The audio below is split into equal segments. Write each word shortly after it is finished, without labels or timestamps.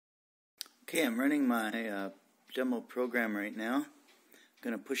Okay, I'm running my demo program right now. I'm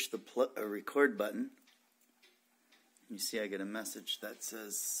going to push the record button. You see I get a message that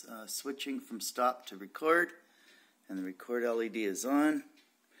says switching from stop to record, and the record LED is on.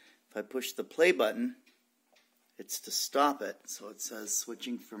 If I push the play button, it's to stop it, so it says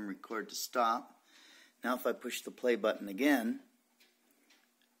switching from record to stop. Now if I push the play button again,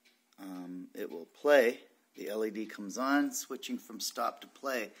 it will play. The LED comes on, switching from stop to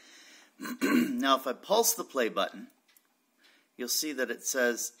play. Now if I pulse the play button, you'll see that it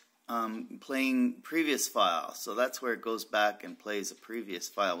says playing previous file. So that's where it goes back and plays a previous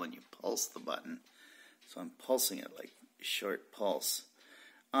file when you pulse the button. So I'm pulsing it like a short pulse.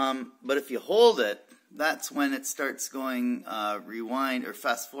 But if you hold it, that's when it starts going rewind or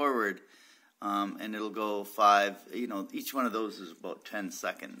fast forward, and it'll go 5, each one of those is about 10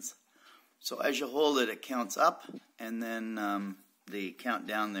 seconds. So as you hold it, it counts up, and then the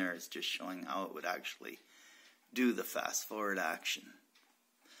countdown there is just showing how it would actually do the fast forward action.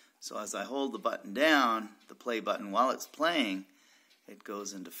 So as I hold the button down, the play button, while it's playing, it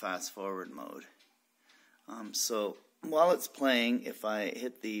goes into fast forward mode. So while it's playing, if I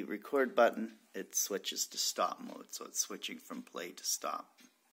hit the record button, it switches to stop mode. So it's switching from play to stop.